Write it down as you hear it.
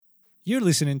You're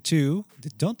listening to the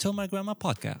Don't Tell My Grandma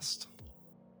podcast.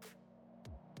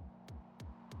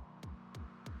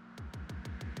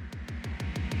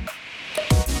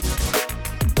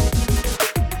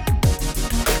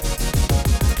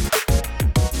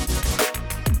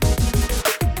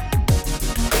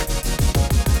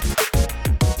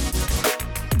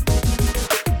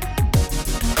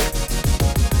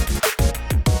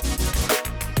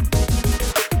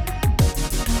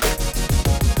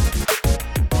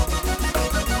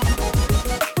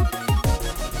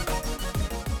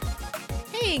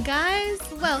 Hey guys,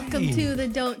 welcome Hey. to the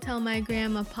Don't Tell My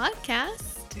Grandma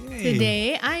podcast. Hey.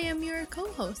 Today I am your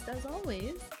co-host as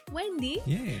always, Wendy,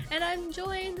 Yay. and I'm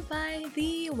joined by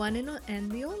the one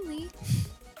and the only.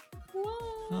 Whoa.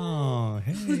 Oh,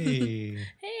 hey.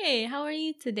 Hey, how are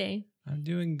you today? I'm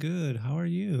doing good. How are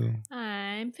you?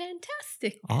 I'm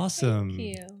fantastic. Awesome.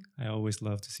 Thank you. I always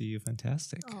love to see you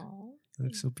fantastic. Oh, You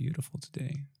look so beautiful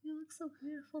today. you look so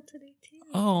beautiful today too.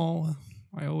 Oh,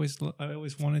 I always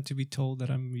wanted to be told that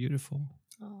I'm beautiful.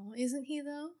 Oh, isn't he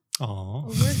though? Oh. A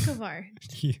work of art.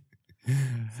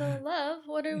 So, love,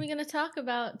 what are we going to talk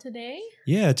about today?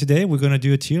 Yeah, today we're going to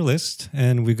do a tier list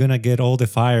and we're going to get all the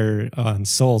fire and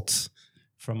salt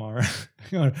from our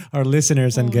our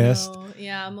listeners and Oh, guests. no.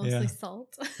 Yeah, mostly Yeah.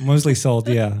 salt. Mostly salt,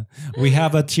 yeah. We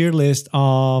have a tier list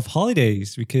of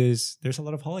holidays because there's a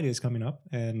lot of holidays coming up,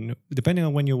 and depending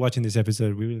on when you're watching this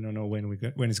episode, we really don't know when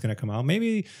it's going to come out.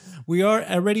 Maybe we are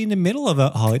already in the middle of a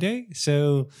holiday,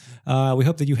 so we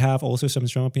hope that you have also some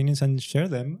strong opinions and share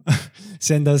them.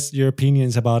 Send us your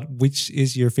opinions about which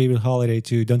is your favorite holiday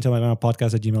to don't tell my mama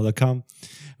podcast at gmail.com.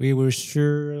 We will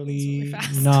surely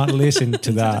fast. not listen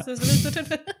to that.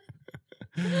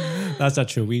 That's not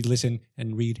true. We listen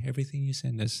and read everything you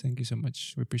send us. Thank you so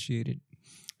much. We appreciate it.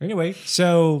 Anyway,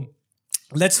 so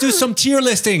let's do some tier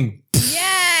listing.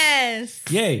 Yes.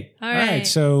 Yay. All All right. right.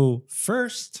 So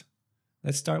first,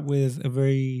 let's start with a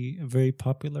very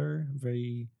popular,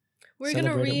 We're going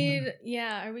to celebrated read,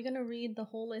 are we going to read the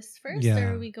whole list first Yeah.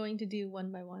 or are we going to do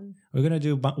one by one? we're going to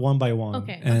do one by one.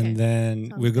 Okay, And okay. then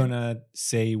Sounds we're good. going to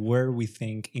say where we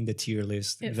think in the tier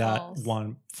list It that falls.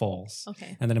 one falls.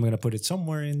 Okay. And then I'm going to put it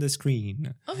somewhere in the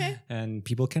screen. Okay. And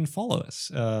people can follow us,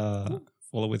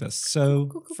 follow with us. So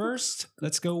Cool. first,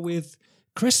 let's go with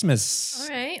Christmas. All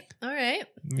right. All right.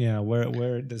 Yeah,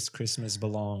 where does Christmas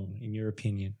belong in your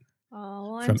opinion?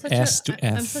 Oh, well, From S to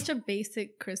I'm F. such a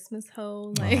basic Christmas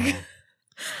hoe. Like,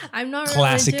 Oh, I'm not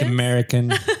classic religious.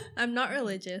 American. I'm not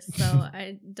religious, so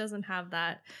it doesn't have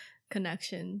that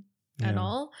connection at Yeah.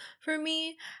 all for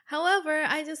me. However,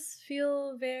 I just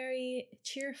feel very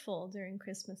cheerful during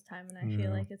Christmas time, and I feel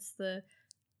Yeah. like it's the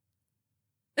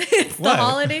it's the What?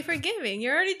 holiday for giving.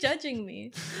 You're already judging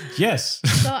me, Yes.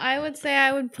 so I would say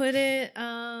I would put it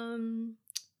A.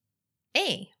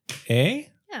 A?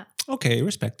 Yeah. Okay,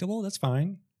 respectable. That's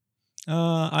fine.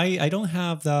 I don't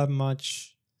have that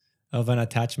much of an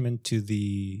attachment to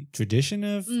the tradition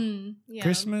of Yeah.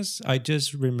 Christmas. I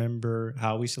just remember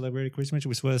how we celebrated Christmas,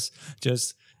 which was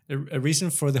just a reason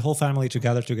for the whole family to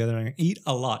gather together and eat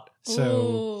a lot.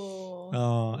 So,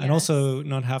 Ooh. and also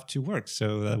not have to work.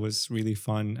 So that was really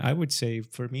fun. I would say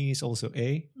for me, it's also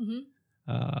A,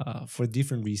 for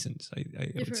different reasons. I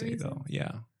would Different say though. reasons?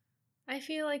 Yeah. I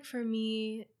feel like for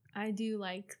me, I do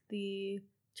like the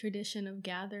tradition of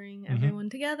gathering Mhm. everyone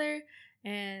together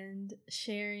and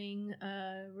sharing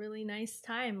a really nice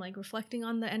time, like reflecting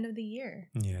on the end of the year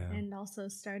Yeah. and also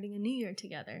starting a new year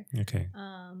together. Okay.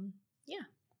 Yeah.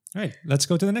 All right. Let's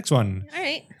go to the next one. All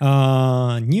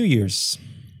right. New Year's.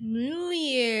 New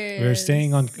Year's. We're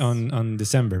staying on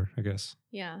December, I guess.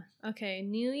 Yeah. Okay.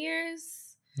 New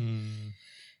Year's. Mm.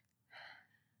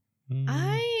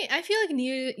 I feel like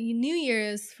New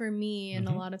Year's for me and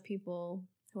a Mhm. lot of people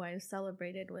who I've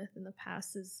celebrated with in the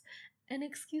past is an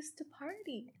excuse to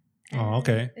party. Oh,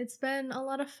 okay. And it's been a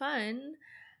lot of fun.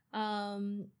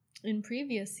 In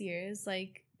previous years,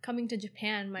 like coming to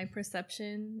Japan, my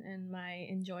perception and my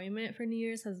enjoyment for New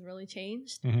Year's has really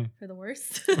changed Mhm. for the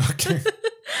worst. Okay.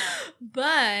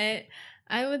 But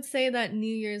I would say that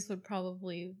New Year's would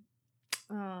probably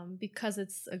because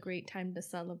it's a great time to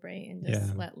celebrate and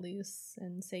just Yeah. let loose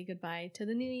and say goodbye to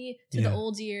the the Yeah.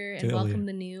 old year To and the old welcome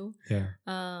year. the new.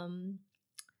 Yeah.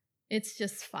 It's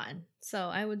just fun. So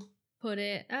I would put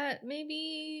it at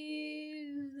maybe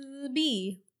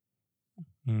B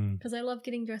Mm. because I love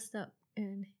getting dressed up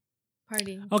and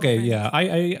partying. with Okay. friends. Yeah.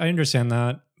 I understand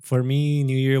that. For me,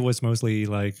 New Year was mostly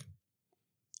like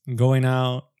going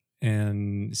out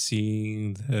and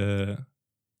seeing the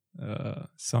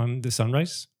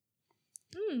sunrise,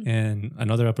 Mm. and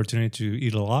another opportunity to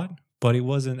eat a lot, but it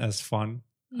wasn't as fun.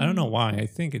 I don't know why. I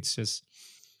think it's just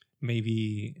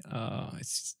maybe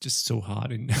it's just so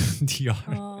hot in DR.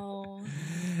 Oh.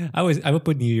 I would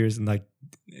put New Year's in like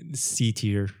C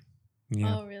tier.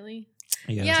 Yeah. Oh, really?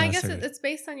 Yeah, Yeah, that's I not guess so good. it's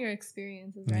based on your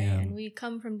experiences, right? Yeah. And we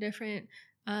come from different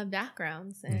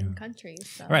backgrounds and Yeah. countries.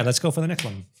 So. All right, let's go for the next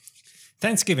one.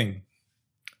 Thanksgiving.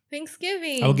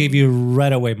 Thanksgiving. I'll give you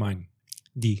right away mine.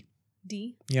 D.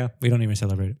 D. Yeah, we don't even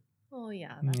celebrate it. Oh,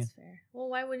 yeah, that's fair. Well,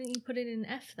 why wouldn't you put it in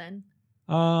F then?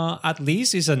 At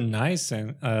least it's a nice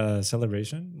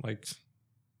celebration. Like,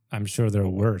 I'm sure there are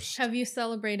worse. Have you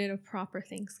celebrated a proper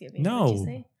Thanksgiving? No. Would you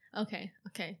say? Okay.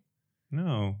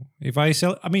 No.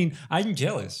 I'm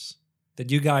jealous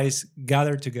that you guys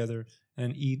gather together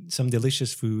and eat some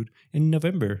delicious food in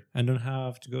November and don't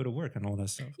have to go to work and all that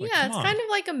stuff. Like, yeah, come it's on. kind of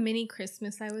like a mini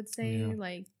Christmas, I would say. Yeah.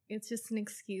 Like, it's just an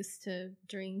excuse to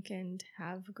drink and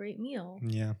have a great meal.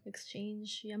 Yeah.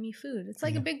 Exchange yummy food. It's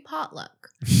like Yeah. a big potluck,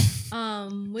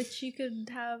 which you could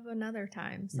have another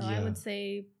time. So I Yeah. would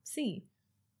say C.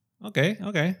 Okay.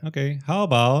 How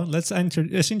about let's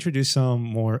introduce some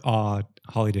more odd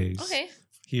holidays Okay.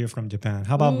 here from Japan.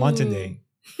 How about Mountain Day?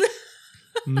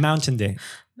 Mountain Day.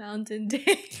 Mountain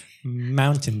Day.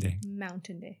 Mountain Day.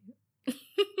 Mountain Day.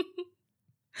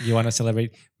 You want to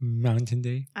celebrate Mountain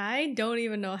Day? I don't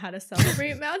even know how to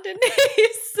celebrate Mountain Day.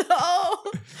 So,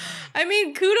 I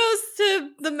mean, kudos to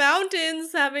the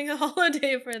mountains having a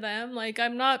holiday for them. Like,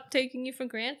 I'm not taking you for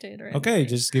granted. Or Okay, anything.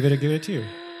 just give it a two.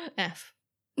 F.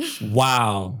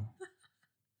 Wow.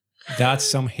 That's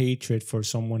some hatred for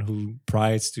someone who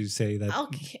prides to say that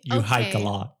you hike a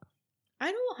lot.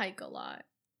 I don't hike a lot.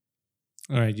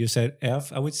 All right, you said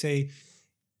F. I would say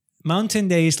Mountain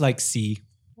Day is like C.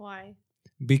 Why?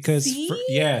 Because C?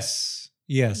 yes.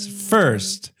 Mm.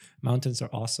 First, mountains are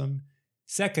awesome.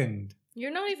 Second,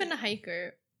 You're not even a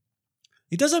hiker.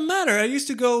 it doesn't matter. I used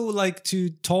to go like to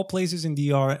tall places in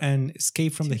DR and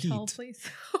escape from the heat. Tall place.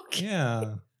 Okay.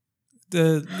 Yeah.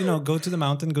 Go to the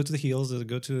mountain, go to the hills,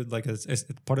 go to like a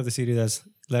part of the city that's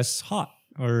less hot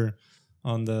or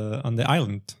on the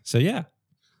island. So yeah,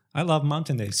 I love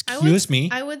Mountain Day. Excuse me.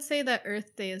 I would say that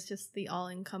Earth Day is just the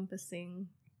all-encompassing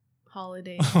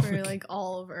holiday Oh, for okay. like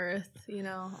all of Earth.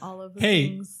 All of the Hey,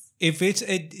 things.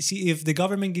 if the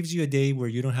government gives you a day where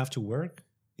you don't have to work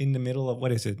in the middle of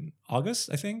what is it, August?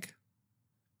 I think.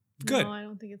 Good. No, I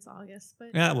don't think it's August, but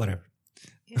Yeah, whatever.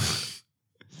 yeah.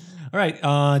 All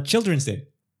right, Children's Day.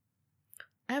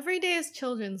 Every day is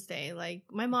Children's Day. Like,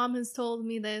 my mom has told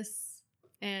me this,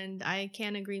 and I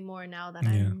can't agree more now that Yeah.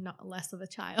 I'm not less of a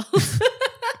child.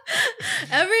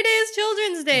 Every day is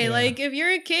Children's Day. Yeah. Like, if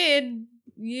you're a kid,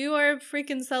 you are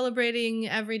freaking celebrating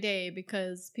every day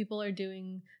because people are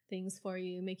doing things for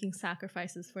you, making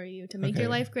sacrifices for you to make your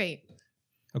Okay. life great.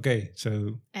 Okay,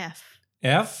 so F.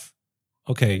 F.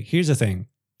 Okay, here's the thing.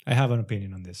 I have an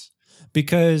opinion on this.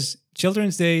 Because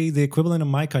Children's Day, the equivalent of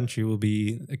my country will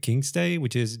be a King's Day,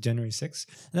 which is January 6th.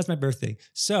 And that's my birthday.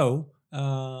 So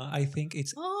I think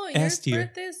it's Oh, S your tier.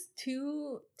 birthday is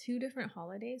two different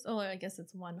holidays? Oh, I guess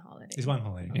it's one holiday. It's one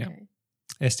holiday. Yeah. Okay.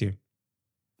 S tier.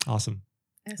 Awesome.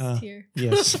 S tier.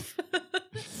 yes.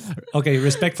 Okay,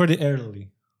 respect for the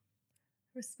elderly.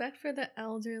 Respect for the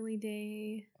elderly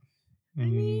day. I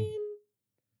Mm, mean,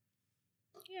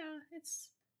 yeah, it's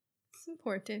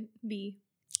important. B.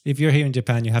 if you're here in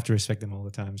Japan, you have to respect them all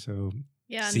the time. So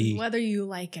Yeah, C. and whether you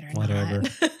like it or Whatever.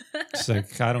 not. it's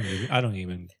like I don't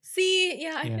even. C.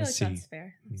 Yeah, I Yeah, feel like C. that's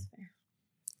fair. That's fair.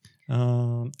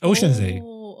 Ocean's Day.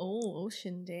 Oh,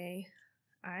 Ocean Day.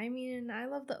 I mean, I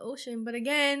love the ocean, but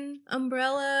again,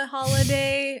 umbrella,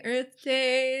 holiday, Earth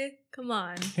Day. Come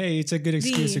on. Hey, it's a good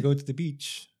excuse D. to go to the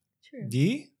beach. True.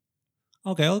 D?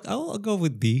 Okay, I'll go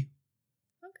with B.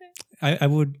 Okay. I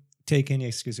would take any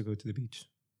excuse to go to the beach.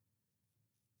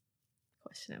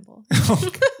 Questionable.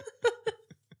 Okay.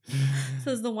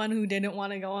 Says the one who didn't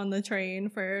want to go on the train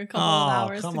for a couple Oh, of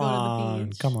hours to go to the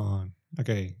beach. Come on.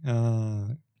 Okay.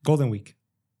 Golden Week.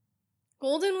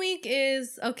 Golden Week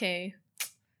is okay.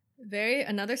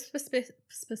 Another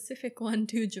specific one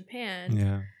to Japan.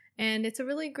 Yeah. And it's a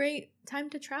really great time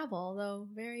to travel, although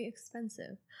very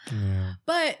expensive. Yeah.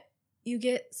 But you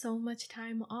get so much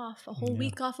time off, a whole Yeah.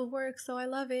 week off of work, so I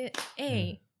love it.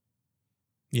 A.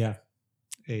 Yeah.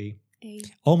 A. A.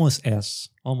 Almost S.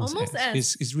 Almost Almost S.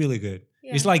 S. It's really good.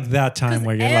 Yeah. It's like that time 'Cause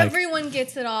where you're like, everyone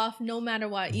gets it off no matter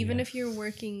what, even Yeah. if you're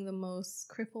working the most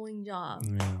crippling job.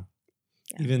 yeah.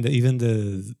 Yeah. Even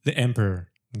the emperor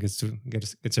gets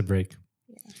a break.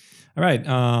 Yeah. All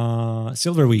right.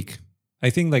 Silver Week. I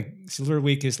think like Silver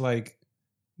Week is like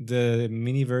the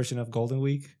mini version of Golden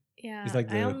Week. Yeah, It's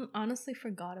like I the- honestly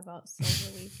forgot about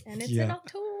Silver Week, and it's Yeah. in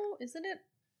October, isn't it?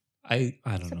 I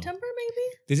don't know. September maybe.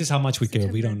 This is how much we care.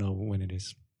 We September. don't know when it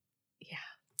is. Yeah.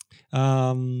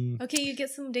 Okay, you get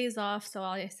some days off, so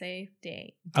I'll say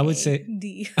day. I would Day. say-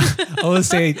 D.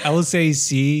 I will say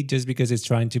C just because it's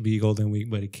trying to be Golden Week,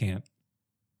 but it can't.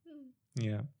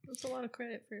 Yeah. That's a lot of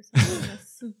credit for something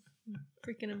that's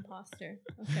freaking imposter.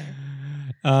 Okay.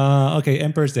 Okay,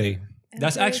 Emperor's Day.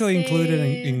 That's Emperor's actually included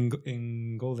Day.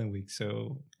 in Golden Week.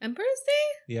 So Emperor's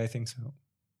Day? yeah, I think so.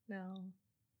 No.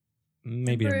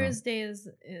 Maybe I'm wrong. Emperor's Day is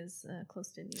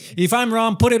close to New Year's. If I'm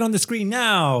wrong, put it on the screen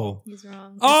now. He's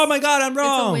wrong. Oh my God, I'm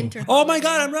wrong. winter Oh my holiday.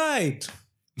 God, I'm right.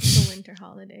 It's a winter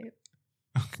holiday.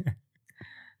 Okay.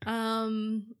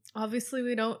 Obviously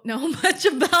we don't know much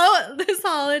about this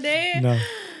holiday. No.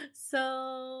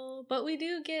 So, but we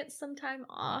do get some time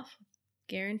off.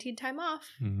 Guaranteed time off.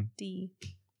 Mhm. D.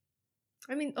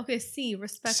 I mean, okay, C,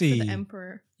 respect C. for the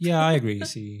emperor. Yeah, I agree.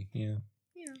 See, yeah.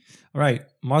 Yeah. All right,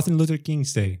 Martin Luther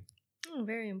King's Day. Oh,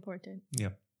 very important. Yeah.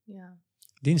 Yeah.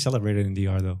 Didn't celebrate it in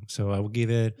DR though, so I will give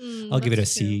it. I'll give it a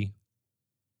that's true. C.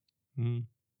 Mm.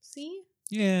 C?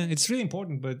 Yeah, it's really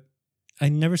important, but I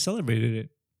never celebrated it.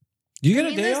 Do you get a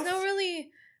day there's off?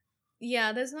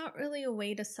 there's not really a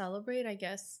way to celebrate. I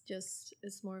guess just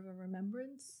it's more of a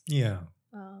remembrance. Yeah.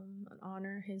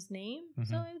 Honor his name. Mhm.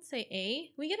 So I would say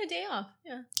A. We get a day off.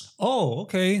 Yeah. Oh,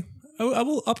 okay. I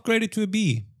will upgrade it to a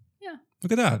B. Yeah.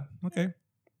 Look at that. Okay.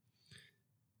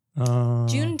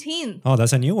 Juneteenth. Oh,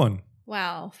 that's a new one.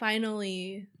 Wow.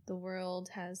 Finally, the world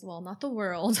has, well, not the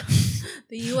world,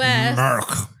 the U.S. Merc.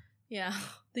 Yeah.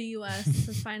 The U.S.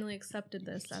 has finally accepted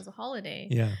this as a holiday.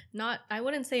 Yeah. I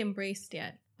wouldn't say embraced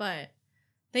yet, but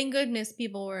thank goodness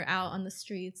people were out on the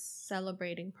streets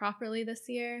celebrating properly this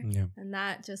year. Yeah. And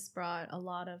that just brought a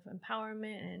lot of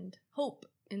empowerment and hope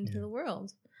into Yeah. the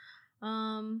world.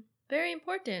 Very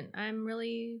important. I'm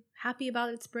really happy about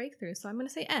its breakthrough. So I'm going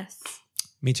to say S.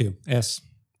 Me too. S.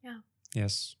 Yeah.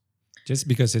 Yes. Just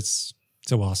because it's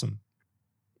so awesome.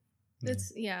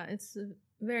 Yeah. It's a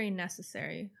very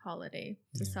necessary holiday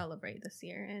to Yeah. celebrate this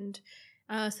year. And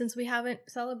since we haven't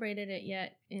celebrated it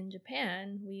yet in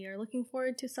Japan, we are looking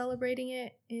forward to celebrating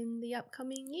it in the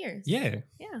upcoming years. Yeah.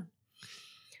 Yeah.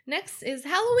 Next is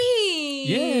Halloween.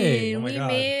 Yay! Oh my we God.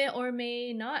 may or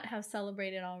may not have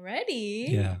celebrated already.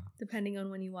 Yeah. Depending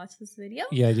on when you watch this video.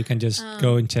 Yeah, you can just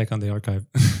go and check on the archive.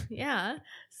 Yeah.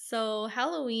 So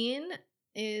Halloween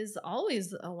is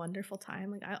always a wonderful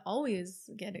time. Like I always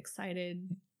get excited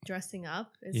dressing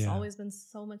up. It's Yeah. always been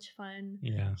so much fun.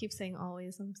 Yeah. I keep saying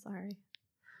always. I'm sorry.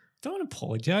 Don't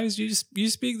apologize. You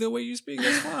speak the way you speak.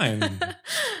 That's fine.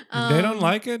 If they don't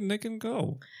like it, they can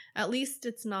go. At least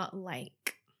it's not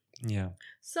like. Yeah.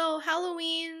 So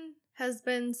Halloween has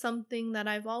been something that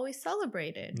I've always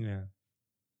celebrated. Yeah.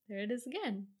 There it is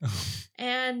again.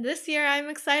 And this year I'm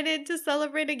excited to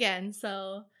celebrate again.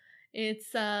 So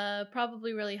it's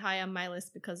probably really high on my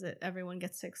list because everyone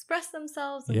gets to express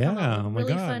themselves and come Yeah, up oh with my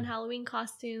really God. fun Halloween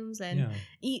costumes and Yeah.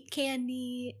 eat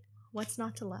candy. What's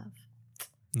not to love?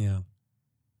 Yeah.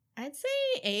 I'd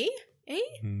say A. A?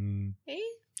 Mm. A?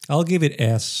 I'll give it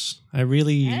S. I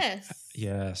really. S.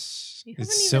 Yes. You haven't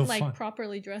It's even so fun.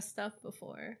 properly dressed up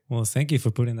before. Well, thank you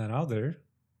for putting that out there.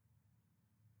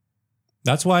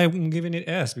 That's why I'm giving it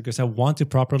S, because I want to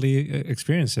properly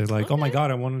experience it. Like, oh my Okay.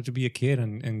 God, I wanted to be a kid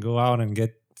and go out and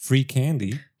get free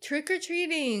candy. Trick or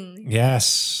treating.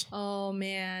 Yes. Oh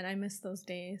man, I miss those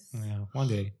days. Yeah. One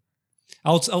day.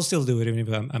 I'll still do it even if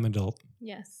I'm adult.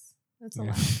 Yes, that's Yeah.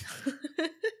 allowed.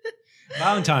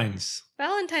 Valentine's.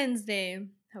 Valentine's Day.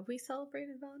 Have we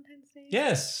celebrated Valentine's Day?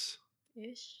 Yes.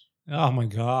 Ish. Oh my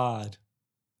God.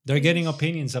 They're getting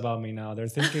opinions about me now. They're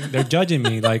thinking, they're judging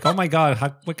me like, oh my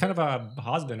God, what kind of a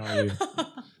husband are you?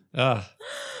 Ugh.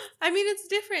 I mean, it's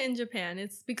different in Japan.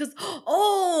 It's because,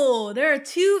 oh, there are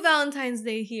two Valentine's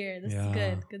Day here. This Yeah. is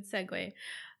good. Good segue.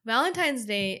 Valentine's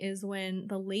Day is when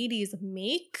the ladies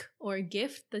make or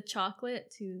gift the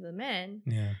chocolate to the men.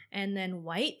 Yeah. And then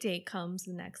White Day comes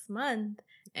the next month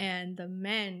and the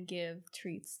men give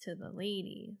treats to the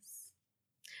ladies.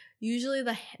 Usually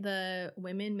the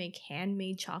women make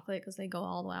handmade chocolate because they go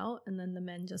all out, and then the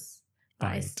men just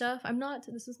buy Right. stuff.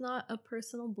 This is not a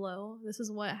personal blow. This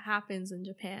is what happens in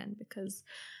Japan because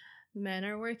men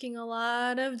are working a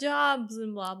lot of jobs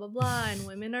and blah, blah, blah, and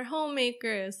women are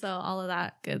homemakers. So all of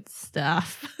that good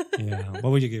stuff. Yeah. What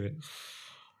would you give it?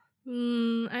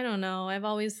 I don't know. I've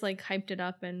always hyped it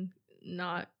up and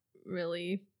not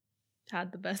really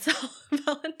had the best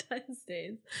Valentine's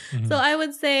Days. Mhm. So I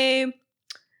would say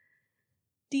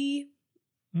D.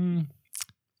 Mm.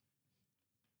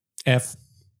 F.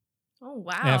 Oh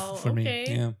wow. F for okay.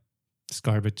 me. Yeah. It's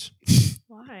garbage.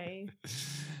 Why?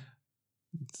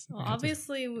 It's- Well, I got to-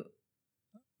 obviously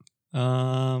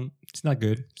It's not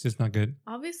good. It's just not good.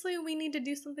 Obviously, we need to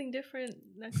do something different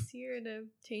next year to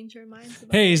change our minds.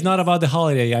 About Hey, it's not things. about the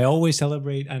holiday. I always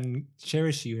celebrate and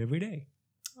cherish you every day.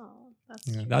 Oh, that's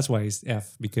Yeah, true. that's why it's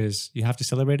F, because you have to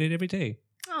celebrate it every day.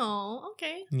 Oh,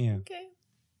 okay. Yeah. Okay.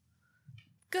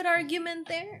 Good argument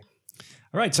there.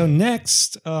 All right. So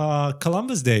next,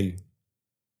 Columbus Day.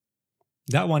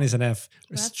 That one is an F.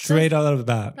 That's Straight out of the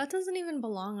bat. That doesn't even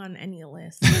belong on any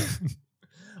list.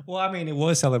 Well, I mean, it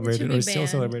was celebrated be or still banned.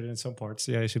 celebrated in some parts.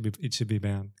 Yeah, it should be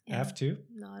banned. Yeah. F too.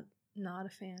 Not a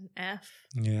fan. F.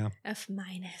 Yeah. F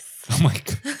minus. Oh my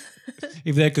god.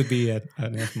 If there could be an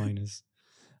F minus.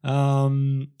 All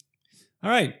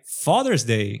right. Father's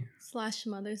Day. /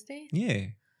 Mother's Day. Yeah.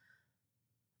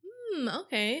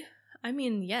 Okay. I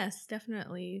mean, yes,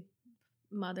 definitely.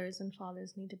 Mothers and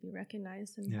fathers need to be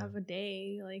recognized and Yeah. have a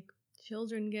day. Like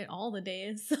children get all the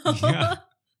days. So Yeah.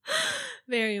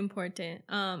 very important.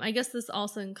 I guess this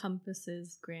also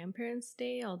encompasses Grandparents'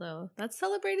 Day, although that's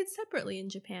celebrated separately in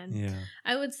Japan. Yeah.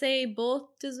 I would say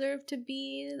both deserve to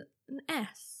be an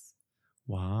S.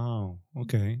 Wow.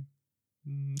 Okay.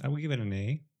 I would give it an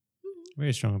A. Mhm.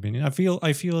 Very strong opinion. I feel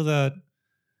that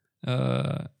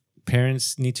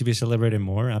parents need to be celebrated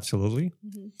more. Absolutely.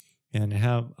 Mhm. And I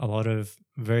have a lot of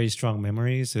very strong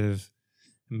memories of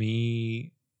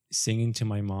me singing to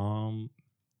my mom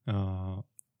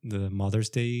the Mother's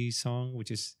Day song, which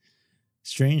is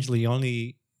strangely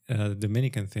only a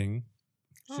Dominican thing.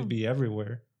 Should Oh. be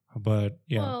everywhere. But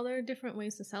yeah. Well, there are different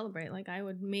ways to celebrate. Like I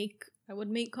would make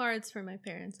cards for my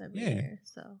parents every Yeah. year.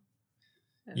 So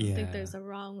I don't think Yeah. there's a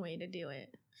wrong way to do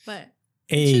it. But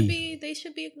A. they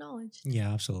should be acknowledged.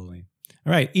 Yeah, absolutely.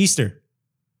 All right, Easter.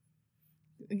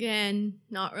 Again,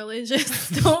 not religious.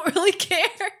 Don't really care.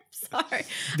 Sorry.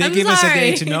 They I'm give us a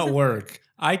day to sorry. not work.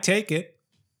 I take it.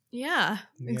 Yeah,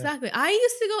 Yeah. exactly. I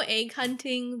used to go egg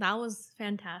hunting. That was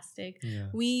fantastic. Yeah.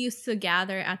 We used to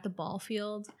gather at the ball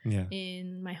field Yeah.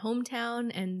 in my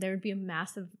hometown, and there would be a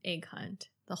massive egg hunt.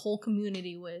 The whole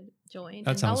community would join.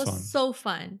 That and sounds that was fun. so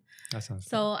fun. That sounds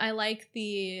So I like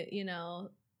the,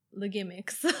 the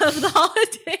gimmicks of the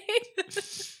holiday.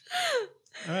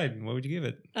 All right, what would you give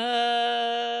it?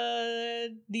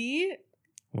 D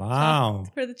Wow.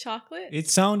 for the chocolate. It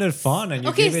sounded fun and you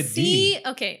Okay, gave it D. C.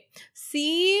 Okay,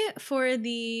 C for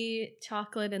the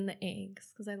chocolate and the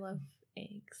eggs because I love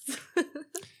eggs.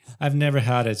 I've never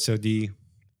had it, so D.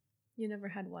 You never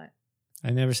had what?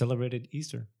 I never celebrated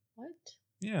Easter. What?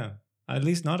 Yeah. At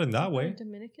least not in that way.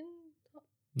 Dominican?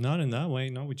 Not in that way.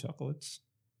 Not with chocolates.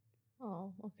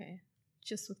 Oh, okay.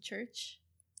 Just with church.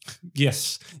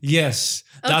 Yes. Yes.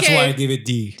 That's why I Okay. give it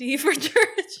D. D for church.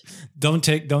 Don't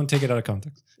take it out of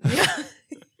context. Yeah.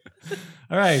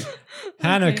 All right.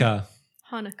 Hanukkah.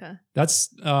 Hanukkah. That's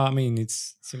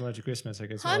it's similar to Christmas, I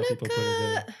guess. A lot of people put it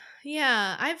there. Hanukkah.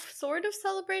 Yeah, I've sort of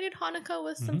celebrated Hanukkah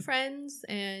with some Mhm. friends,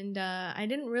 and I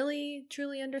didn't really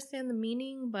truly understand the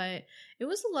meaning, but it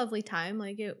was a lovely time.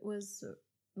 Like it was,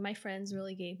 my friends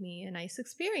really gave me a nice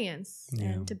experience, Yeah.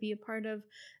 and to be a part of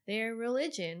their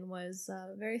religion was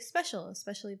very special,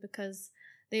 especially because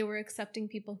they were accepting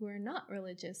people who are not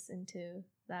religious into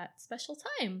that special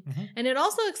time. Mhm. And it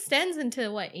also extends into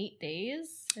 8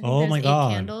 days? I think Oh there's my 8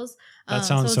 God. candles. That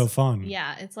sounds so it's- fun.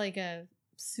 Yeah, it's like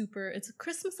it's a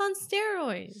Christmas on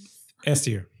steroids. S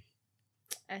tier.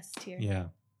 S tier. Yeah.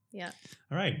 Yeah.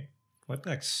 All right. What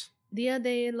next? Dia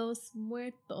de los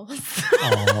Muertos.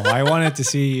 Oh, I wanted to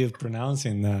see you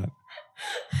pronouncing that.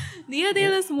 Dia de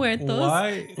los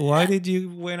Muertos. Why did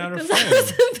you went out of Because I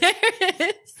was frame?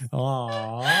 embarrassed.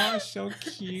 Aw, so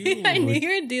cute. I knew you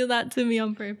would do that to me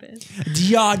on purpose.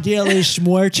 Dia de los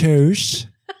Muertos.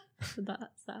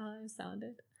 That's how I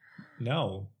sounded.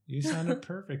 No, you sounded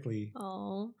perfectly.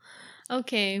 Oh.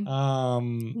 Okay. We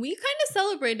kind of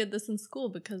celebrated this in school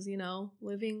because,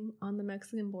 living on the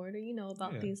Mexican border,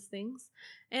 about Yeah. these things.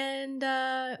 And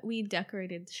we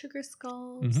decorated sugar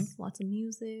skulls, Mhm. lots of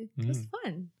music. It was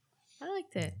fun. I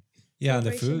liked it. Yeah,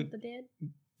 the Celebration food. of the dead.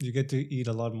 You get to eat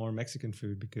a lot more Mexican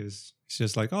food because it's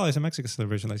just like, oh, it's a Mexican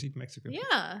celebration. Let's eat Mexican. food.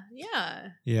 Yeah.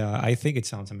 Yeah, I think it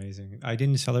sounds amazing. I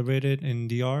didn't celebrate it in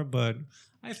DR, but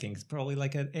I think it's probably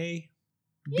like an A,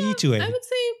 B to A. I would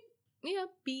say,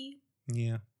 B.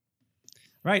 Yeah.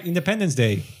 Right, Independence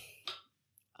Day.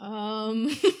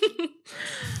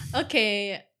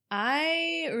 Okay.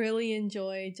 I really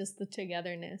enjoy just the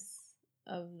togetherness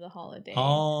of the holiday.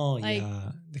 Oh, Like,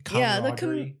 yeah. The yeah,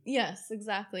 camaraderie. yes,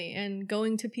 exactly. And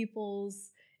going to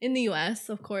people's in the US,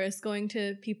 of course, going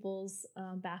to people's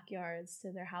backyards,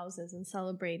 to their houses, and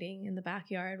celebrating in the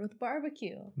backyard with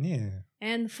barbecue Yeah.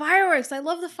 and fireworks. I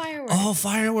love the fireworks. Oh,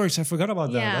 fireworks! I forgot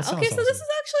about that. Yeah. That sounds Okay, so this awesome. is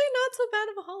actually not so bad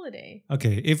of a holiday.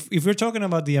 Okay, if we're talking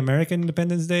about the American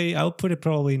Independence Day, I'll put it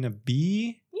probably in a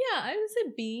B. Yeah, I would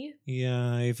say B.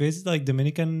 Yeah, if it's like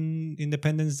Dominican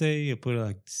Independence Day, I put it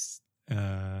like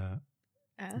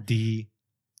F. D.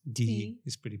 D. D.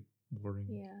 It's pretty boring.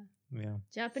 Yeah. Yeah.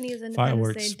 Japanese Independence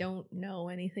Fireworks. Day don't know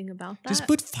anything about that. Just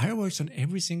put fireworks on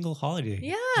every single holiday.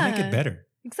 Yeah. Make it better.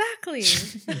 Exactly.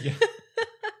 Yeah.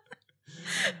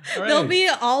 All They'll right. be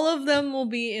all of them will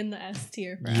be in the S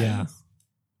tier. Friends.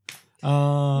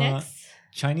 Yeah. Next.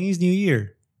 Chinese New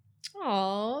Year.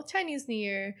 Oh, Chinese New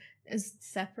Year is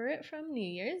separate from New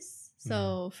Year's.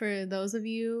 So for those of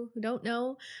you who don't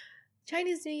know,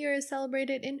 Chinese New Year is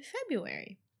celebrated in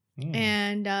February. Mm.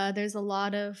 And there's a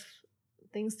lot of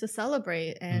things to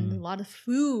celebrate and a lot of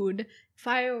food,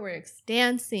 fireworks,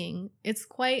 dancing. It's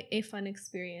quite a fun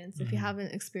experience. If you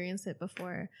haven't experienced it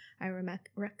before, I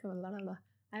recommend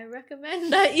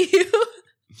that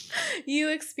you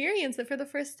experience it for the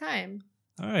first time.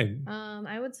 All right.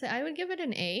 I would say I would give it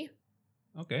an A.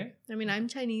 Okay. I mean, I'm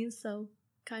Chinese, so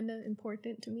kind of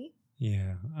important to me.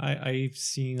 Yeah. I've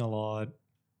seen a lot.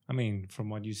 I mean, from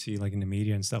what you see like in the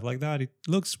media and stuff like that, it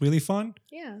looks really fun.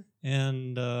 Yeah.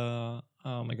 And oh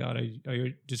my God,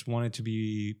 I just wanted to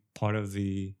be part of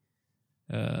the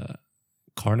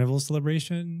carnival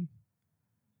celebration.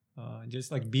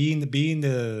 Just like be in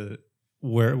the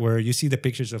where you see the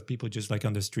pictures of people just like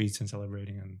on the streets and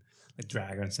celebrating and like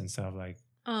dragons and stuff like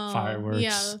fireworks.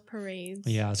 Yeah, the parades.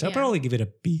 Yeah, so I'll probably give it a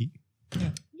B.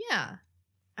 Yeah.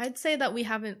 I'd say that we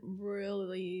haven't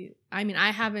really, I mean,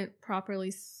 I haven't properly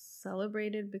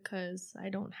celebrated because I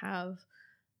don't have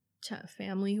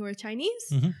family who are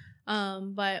Chinese.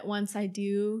 But once I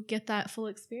do get that full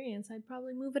experience, I'd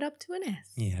probably move it up to an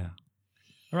S. Yeah.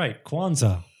 All right,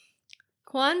 Kwanzaa.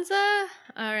 Kwanzaa,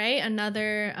 all right,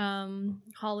 another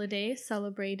holiday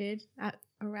celebrated at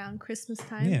around Christmas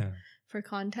time. Yeah. For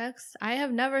context, I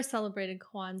have never celebrated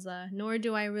Kwanzaa, nor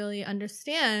do I really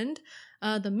understand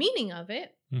the meaning of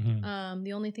it.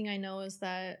 The only thing I know is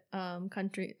that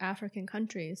African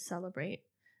countries celebrate,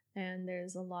 and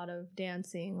there's a lot of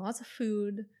dancing, lots of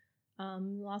food,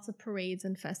 lots of parades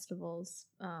and festivals,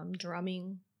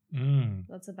 drumming.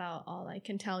 That's about all I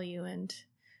can tell you. And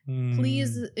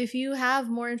please, if you have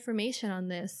more information on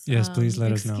this, yes, please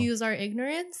let us know. Excuse our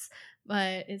ignorance,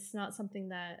 but it's not something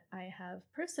that I have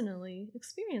personally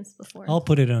experienced before. I'll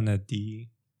put it on a D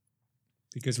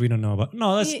because we don't know about.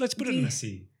 No, let's put it in a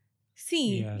C.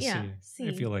 C. Yeah, C.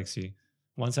 I feel like C.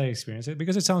 Once I experience it,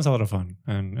 because it sounds a lot of fun,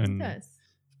 and it does.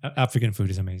 African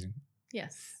food is amazing.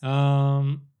 Yes.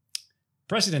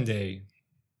 President Day.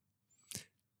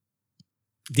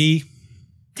 D.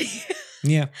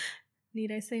 Yeah.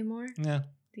 Need I say more? Yeah.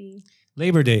 D.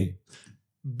 Labor Day.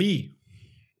 B.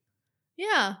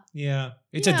 Yeah. Yeah.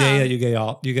 It's a day that you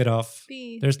get off.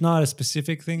 B. There's not a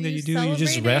specific thing that you do. You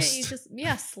just rest. You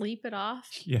just sleep it off.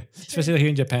 Yeah. Especially here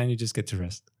in Japan, you just get to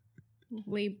rest.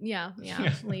 Yeah.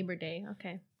 Labor Day.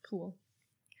 Okay. Cool.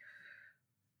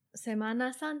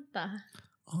 Semana Santa.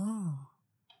 Oh.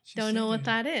 Don't know what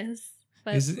that is.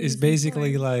 But it's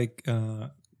basically like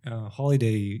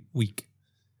holiday week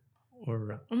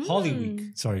or Holy Week.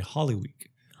 Sorry, Holy Week.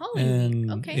 Holy and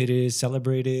Week. Okay. It is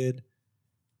celebrated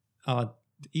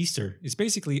Easter. It's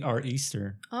basically our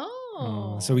Easter.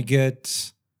 Oh. So we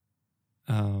get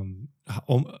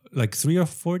like 3 or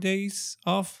 4 days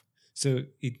off. So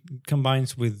it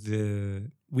combines with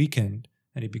the weekend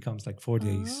and it becomes like 4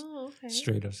 days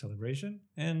straight of celebration.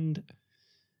 And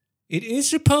it is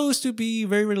supposed to be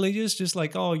very religious, just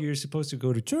like, oh, you're supposed to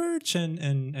go to church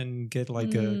and get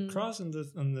like a cross on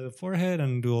the forehead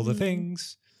and do all the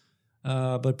things.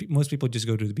 But most people just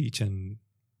go to the beach and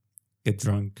get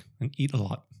drunk and eat a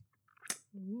lot.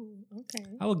 Ooh, okay.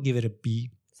 I will give it a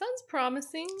B. Sounds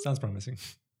promising. Sounds promising.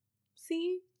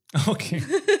 C. Okay.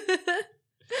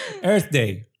 Earth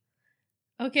Day.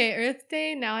 Okay, Earth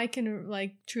Day. Now I can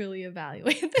like truly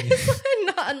evaluate this one,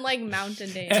 not unlike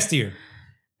Mountain Day. S tier.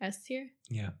 S tier.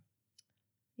 Yeah.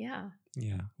 Yeah.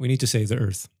 Yeah. We need to save the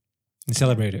Earth and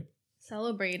celebrate it.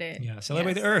 Celebrate it. Yeah.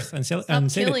 Celebrate the Earth and Stop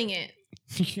save killing it.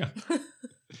 Yeah.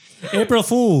 April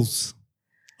Fools.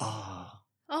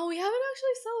 Oh, we haven't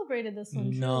actually celebrated this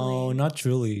one. No, truly. not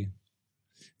truly.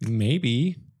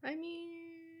 Maybe. I mean,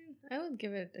 I would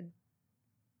give it a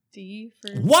D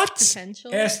for What?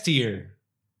 potential. S tier.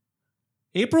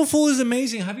 April Fool is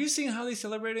amazing. Have you seen how they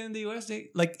celebrate it in the US?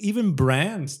 They like even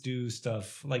brands do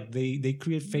stuff like they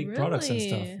create fake products and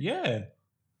stuff. Really? Yeah.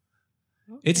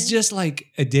 It's Okay. just like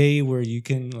a day where you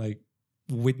can like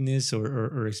witness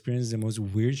or experience the most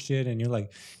weird shit, and you're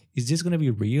like, is this gonna be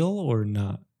real or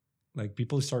not? Like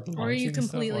people start Or you launching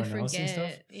stuff completely or announcing stuff.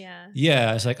 forget. Yeah.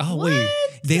 Yeah, it's like, oh wait,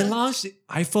 What? they launched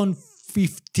iPhone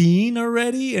 15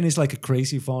 already, and it's like a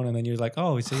crazy phone, and then you're like,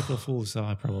 oh, it's April Fool's, so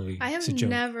I it's have a joke.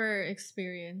 never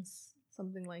experienced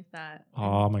something like that.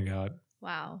 Oh my god,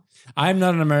 Wow. I'm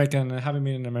not an American. I haven't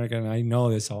been an American. I know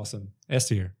it's awesome. S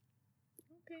tier.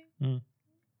 Okay. Mm.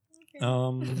 Okay.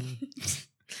 Um,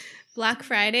 Black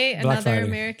Friday, Black another Friday.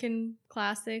 American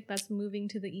classic that's moving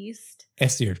to the East.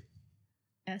 S tier.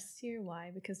 S tier,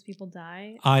 why? Because people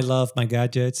die. I love my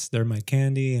gadgets. They're my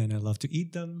candy, and I love to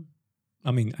eat them.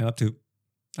 I mean, I love to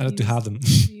Use- have them.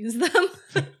 Use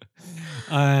them.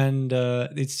 And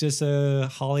it's just a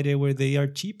holiday where they are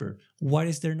cheaper. What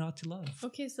is there not to love?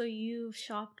 Okay, so you've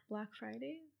shopped Black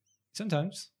Friday?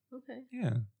 Sometimes, Okay.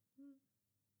 yeah.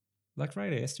 Black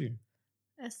Friday, S tier.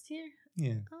 S tier?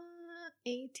 Yeah.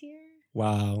 A tier,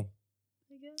 Wow.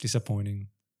 I guess. Disappointing.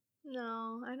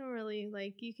 No, I don't really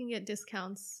like. You can get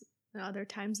discounts at other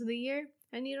times of the year,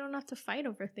 and you don't have to fight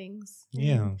over things.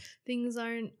 Yeah. And things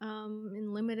aren't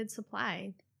in limited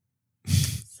supply,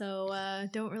 so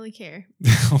don't really care.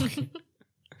 Okay.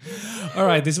 All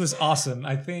right, this was awesome.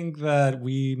 I think that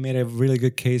we made a really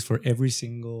good case for every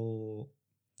single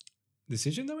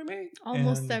decision that we made.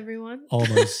 Almost And everyone.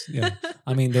 Almost, yeah.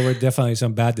 I mean, there were definitely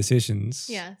some bad decisions.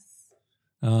 Yes.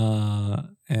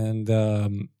 And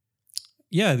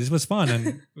yeah, this was fun,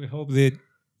 and we hope that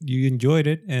you enjoyed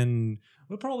it. And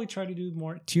we'll probably try to do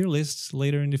more tier lists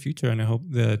later in the future. And I hope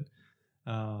that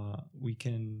we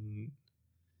can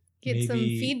Get some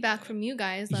maybe- feedback from you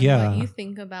guys on Yeah. what you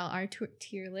think about our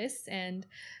tier list, and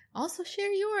also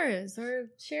share yours or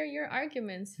share your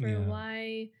arguments for Yeah.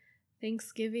 why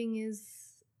Thanksgiving is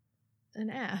an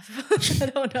F. I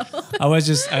don't know. I was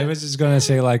just gonna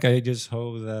say, like, I just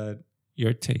hope that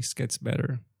your taste gets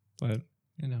better, but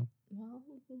you know. Well,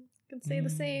 you can say the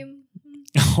Mm. same.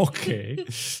 Okay.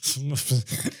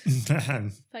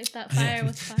 Fight that fire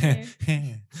with fire.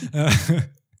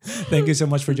 Thank you so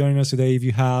much for joining us today. If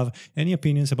you have any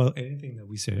opinions about anything that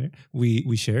we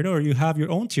shared, or you have your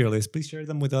own tier list, please share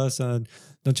them with us on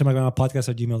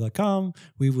don'tshutmygrandmapodcast@gmail.com.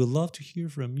 We would love to hear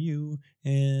from you,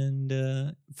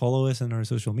 and follow us on our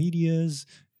social medias.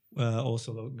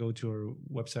 Also, go to our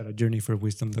website at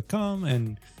journeyforwisdom.com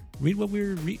and read what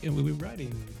we're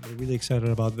writing. We're really excited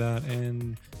about that,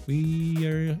 and we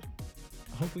are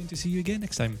hoping to see you again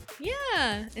next time.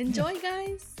 Yeah. Enjoy,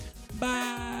 guys.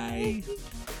 Bye. Bye.